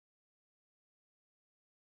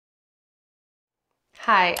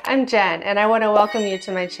Hi, I'm Jen and I want to welcome you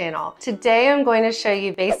to my channel. Today I'm going to show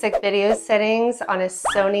you basic video settings on a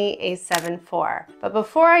Sony a7 IV. But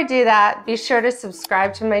before I do that, be sure to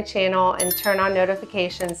subscribe to my channel and turn on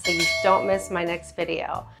notifications so you don't miss my next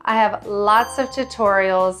video. I have lots of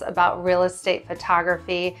tutorials about real estate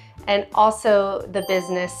photography and also the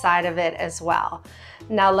business side of it as well.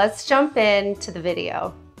 Now let's jump into the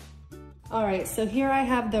video. All right, so here I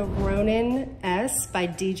have the Ronin S by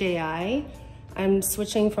DJI. I'm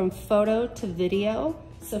switching from photo to video.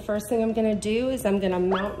 So first thing I'm gonna do is I'm gonna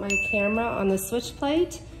mount my camera on the switch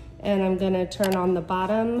plate and I'm gonna turn on the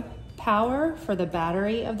bottom power for the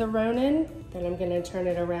battery of the Ronin. Then I'm gonna turn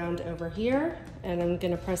it around over here and I'm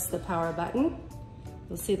gonna press the power button.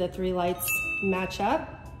 You'll see the three lights match up.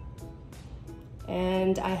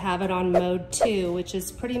 And I have it on mode 2, which is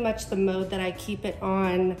pretty much the mode that I keep it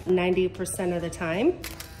on 90% of the time.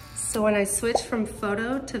 So when I switch from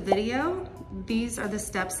photo to video, these are the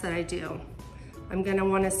steps that I do. I'm gonna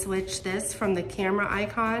wanna switch this from the camera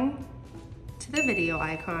icon to the video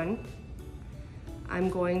icon. I'm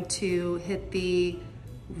going to hit the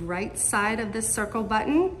right side of this circle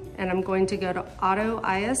button and I'm going to go to Auto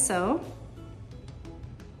ISO.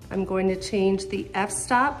 I'm going to change the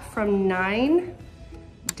f-stop from 9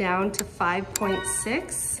 down to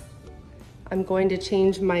 5.6. I'm going to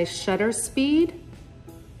change my shutter speed.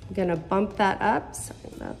 I'm gonna bump that up, sorry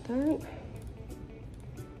about that,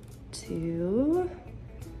 to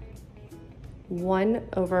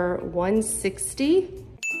 1/160.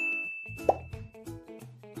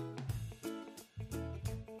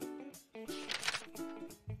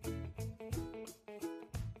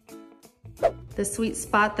 The sweet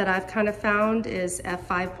spot that I've kind of found is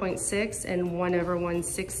f5.6 and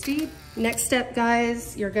 1/160. Next step,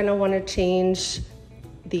 guys, you're gonna wanna change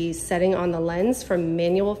the setting on the lens from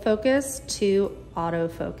manual focus to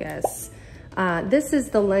autofocus. This is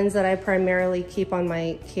the lens that I primarily keep on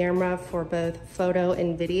my camera for both photo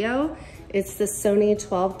and video. It's the Sony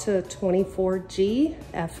 12-24G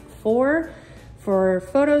f4. For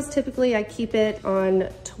photos, typically I keep it on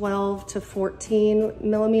 12 to 14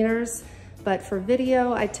 millimeters, but for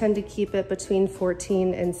video, I tend to keep it between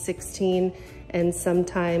 14 and 16 and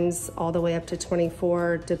sometimes all the way up to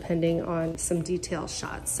 24 depending on some detail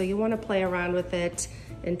shots. So you wanna play around with it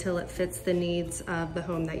until it fits the needs of the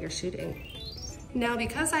home that you're shooting. Now,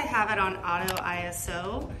 because I have it on Auto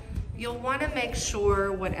ISO, you'll wanna make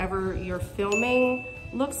sure whatever you're filming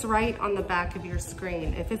looks right on the back of your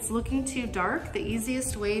screen. If it's looking too dark, the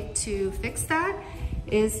easiest way to fix that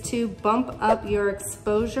is to bump up your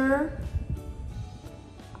exposure.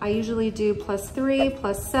 I usually do +3,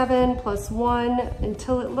 +7, +1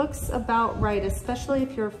 until it looks about right, especially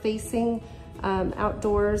if you're facing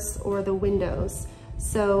outdoors or the windows.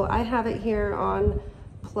 So I have it here on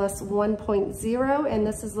 +1.0 and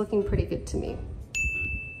this is looking pretty good to me.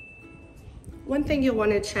 One thing you'll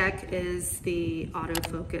want to check is the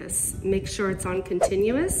autofocus. Make sure it's on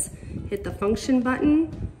continuous, hit the function button,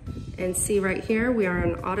 and see right here, we are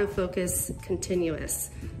on autofocus continuous.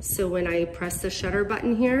 So when I press the shutter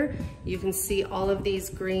button here, you can see all of these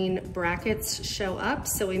green brackets show up,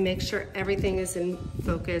 so we make sure everything is in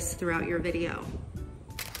focus throughout your video.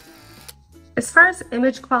 As far as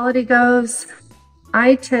image quality goes,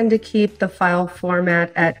 I tend to keep the file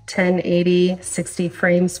format at 1080, 60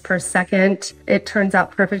 frames per second. It turns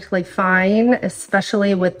out perfectly fine,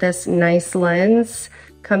 especially with this nice lens.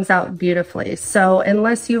 Comes out beautifully. So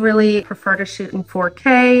unless you really prefer to shoot in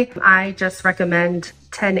 4K, I just recommend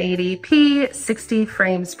 1080p, 60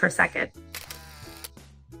 frames per second.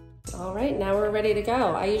 All right, now we're ready to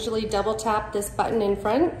go. I usually double tap this button in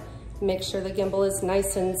front, make sure the gimbal is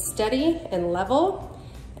nice and steady and level,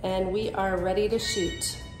 and we are ready to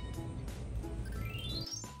shoot.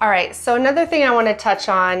 All right, so another thing I want to touch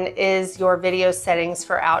on is your video settings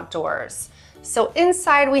for outdoors. So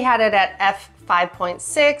inside we had it at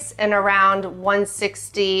f5.6 and around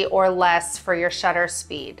 160 or less for your shutter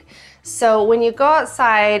speed. So when you go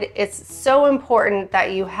outside, it's so important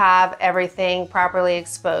that you have everything properly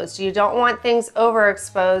exposed. You don't want things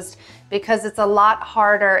overexposed because it's a lot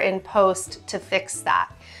harder in post to fix that.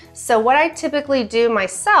 So what I typically do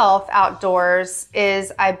myself outdoors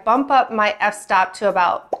is I bump up my f-stop to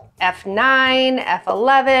about f9,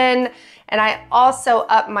 f11, And I also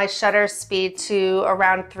up my shutter speed to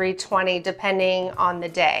around 320 depending on the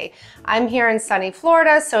day. I'm here in sunny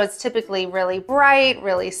Florida, so it's typically really bright,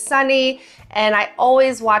 really sunny, and I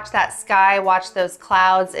always watch that sky, watch those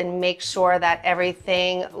clouds, and make sure that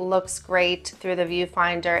everything looks great through the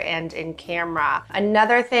viewfinder and in camera.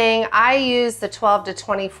 Another thing, I use the 12 to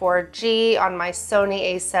 24G on my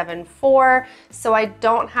Sony a7 IV, so I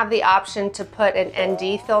don't have the option to put an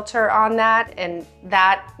ND filter on that, and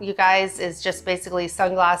that, you guys, is just basically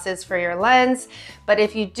sunglasses for your lens. But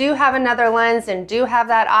if you do have another lens and do have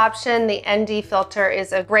that option, the ND filter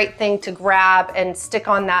is a great thing to grab and stick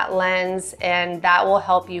on that lens, and that will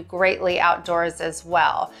help you greatly outdoors as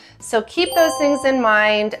well. So keep those things in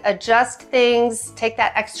mind, adjust things, take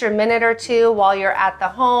that extra minute or two while you're at the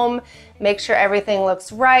home, make sure everything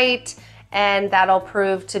looks right, and that'll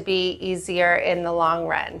prove to be easier in the long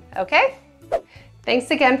run, okay?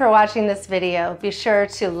 Thanks again for watching this video. Be sure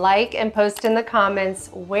to like and post in the comments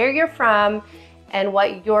where you're from and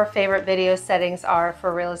what your favorite video settings are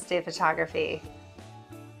for real estate photography.